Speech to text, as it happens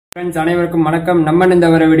Friends அனைவருக்கும் வணக்கம். நம்ம இந்த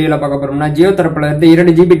வர வீடியோல பார்க்க போறோம்னா ஜியோ தரப்புல இருந்து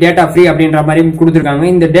 2 GB டேட்டா ஃப்ரீ அப்படின்ற மாதிரி கொடுத்திருக்காங்க.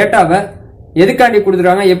 இந்த டேட்டாவை எதுக்காண்டி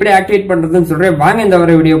கொடுத்திருக்காங்க, எப்படி ஆக்டிவேட் பண்றதுன்னு சொல்றேன். வாங்க இந்த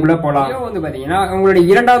வர வீடியோக்குள்ள போலாம். ஜியோ வந்து பாத்தீங்கன்னா உங்களுடைய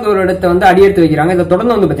இரண்டாவது ஒரு இடத்தை வந்து அடியெடுத்து வைக்கிறாங்க. இதை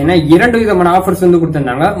தொடர்ந்து வந்து பாத்தீங்கன்னா 2 விதமான ஆஃபர்ஸ் வந்து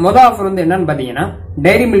கொடுத்திருந்தாங்க. முதல் ஆஃபர் வந்து என்னன்னு பாத்தீங்கன்னா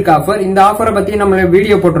டைரி மில்க் ஆஃபர். இந்த ஆஃபரை பத்தி நம்ம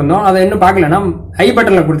வீடியோ போட்டிருந்தோம். அதை இன்னும் பாக்கலன்னா ஐ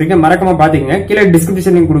பட்டன்ல கொடுத்துருக்கேன், மறக்காம பாத்துக்கங்க. கீழே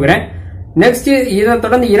டிஸ்கிரிப்ஷன் கொடுக்குறேன். நெக்ஸ்ட் இதை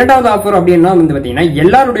தொடர்ந்து இரண்டாவது ஆஃபர் அப்படின்னா வந்து பாத்தீங்கன்னா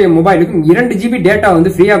எல்லாருடைய மொபைலுக்கும் 2 GB டேட்டா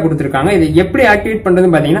வந்து ஃப்ரீயா கொடுத்திருக்காங்க. இதை எப்படி ஆக்டிவேட்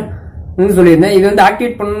பண்றதுன்னு பாத்தீங்கன்னா சொல்லியிருந்தேன். இது வந்து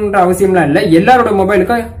ஆக்டிவேட் பண்ற அவசியம்லாம் இல்ல, எல்லாரோட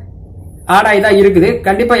மொபைலுக்கும் ஆட் ஆகி தான் இருக்குது.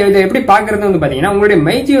 கண்டிப்பா இதை எப்படி பாக்குறது வந்து பாத்தீங்கன்னா உங்களுடைய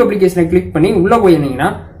மை ஜியோ அப்ளிகேஷனை கிளிக் பண்ணி உள்ள போயிருந்தீங்கன்னா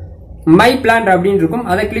மை பிளான் அப்படின்னு இருக்கும்.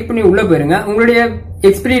 அதை கிளிக் பண்ணி உள்ள போயிருங்க. உங்களுடைய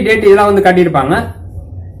எக்ஸ்பிரி டேட் இதெல்லாம் வந்து காட்டியிருப்பாங்க.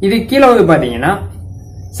 இது கீழே வந்து பாத்தீங்கன்னா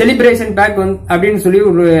செலிப்ரேஷன் பேக் அப்படின்னு சொல்லி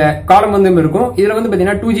ஒரு காலம் வந்து இருக்கும். இதுல வந்து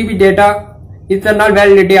பாத்தீங்கன்னா 2 GB டேட்டா இத்தனை நாள்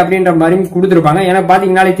வேலிடிட்டி அப்படின்ற மாதிரி கொடுத்துருப்பாங்க. ஏன்னா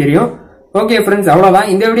பாத்தீங்கன்னாலே தெரியும். ஓகே ஃப்ரெண்ட்ஸ், அவ்வளவுதான்.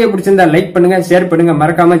 இந்த வீடியோ பிடிச்சிருந்தா லைக் பண்ணுங்க, ஷேர் பண்ணுங்க,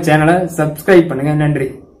 மறக்காம சேனலை சப்ஸ்கிரைப் பண்ணுங்க. நன்றி.